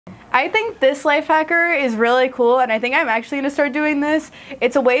I think this life hacker is really cool, and I think I'm actually going to start doing this.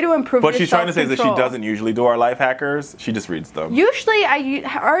 It's a way to improve your What she's trying to say is that she self-control. doesn't usually do our life hackers. She just reads them. Usually, I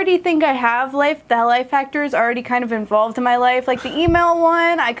already think I have the life hackers already kind of involved in my life. Like the email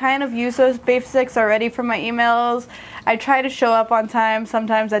one, I kind of use those basics already for my emails. I try to show up on time.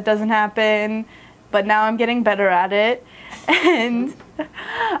 Sometimes that doesn't happen, but now I'm getting better at it. And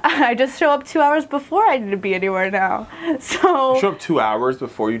I just show up 2 hours before I need to be anywhere now. So You show up 2 hours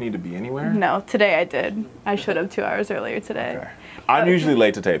before you need to be anywhere? no, today I did. I showed up 2 hours earlier today. Okay. I'm usually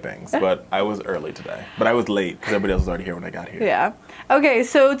late to tapings, but I was early today. But I was late because everybody else was already here when I got here. Yeah. Okay,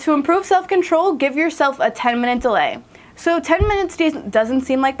 so to improve self-control, give yourself a 10-minute delay. So 10 minutes doesn't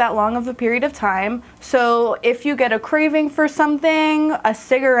seem like that long of a period of time. So if you get a craving for something, a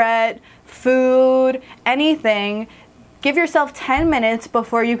cigarette, food, anything, give yourself 10 minutes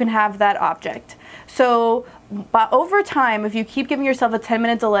before you can have that object. So but over time, if you keep giving yourself a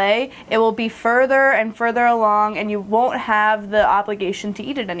 10-minute delay, it will be further and further along, and you won't have the obligation to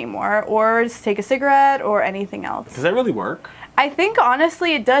eat it anymore or just take a cigarette or anything else. Does that really work? I think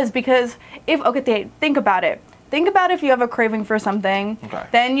honestly it does, because okay, think about it. Think about if you have a craving for something, Okay.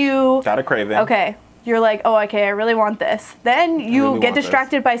 then you Got a craving. okay, you're like, oh, okay, I really want this. Then you really get want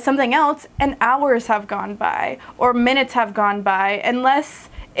distracted by something else, and hours have gone by or minutes have gone by, unless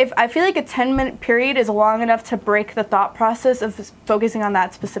if I feel like a 10-minute period is long enough to break the thought process of focusing on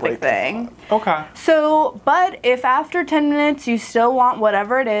that specific thing. Okay. So, but if after 10 minutes you still want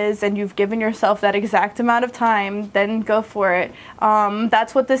whatever it is and you've given yourself that exact amount of time, then go for it.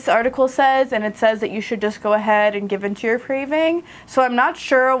 That's what this article says, and it says that you should just go ahead and give into your craving. So I'm not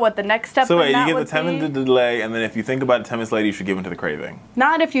sure what the next step So wait, in that you would give the 10-minute delay, and then if you think about it 10 minutes later, you should give into the craving.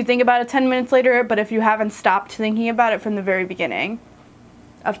 Not if you think about it 10 minutes later, but if you haven't stopped thinking about it from the very beginning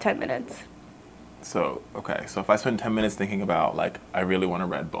of 10 minutes. So, okay, so if I spend 10 minutes thinking about, like, I really want a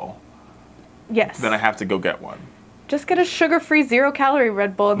Red Bull, Yes. then I have to go get one. Just get a sugar-free, zero-calorie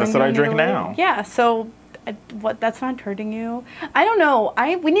Red Bull. And That's then what I you drink don't need to now. wait. Yeah, so that's not hurting you. I don't know.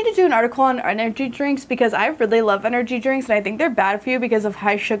 We need to do an article on energy drinks, because I really love energy drinks, and I think they're bad for you because of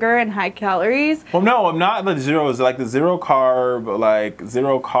high sugar and high calories. Well, no, I'm not the zero. It's like the zero carb,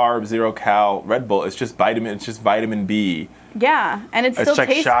 zero cal Red Bull. It's just vitamin B. Yeah, and it still It's like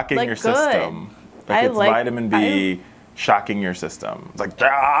tastes shocking like your good. system. Like it's vitamin B shocking your system. It's like,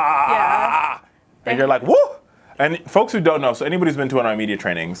 Yeah. and you're like, woo! And folks who don't know, so anybody who's been to one of our media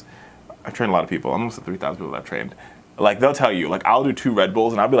trainings, I've trained a lot of people, almost 3,000 people that I've trained. Like, they'll tell you, like, I'll do 2 Red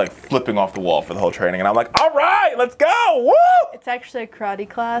Bulls, and I'll be, like, flipping off the wall for the whole training. And I'm like, all right, let's go, woo! It's actually a karate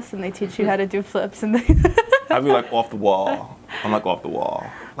class, and they teach you how to do flips. And I'll be, like, off the wall. I'm, like, off the wall.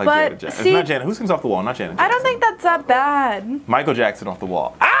 Like But, Janet Jackson. see- It's not Janet. Who sings off the wall? Not Janet Jackson. I don't think that's that bad. Michael Jackson off the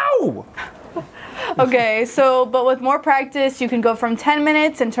wall. Ow! Okay, so, but with more practice, you can go from 10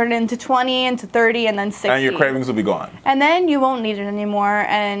 minutes and turn it into 20, into 30, and then 60. And your cravings will be gone. And then you won't need it anymore,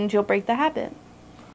 and you'll break the habit.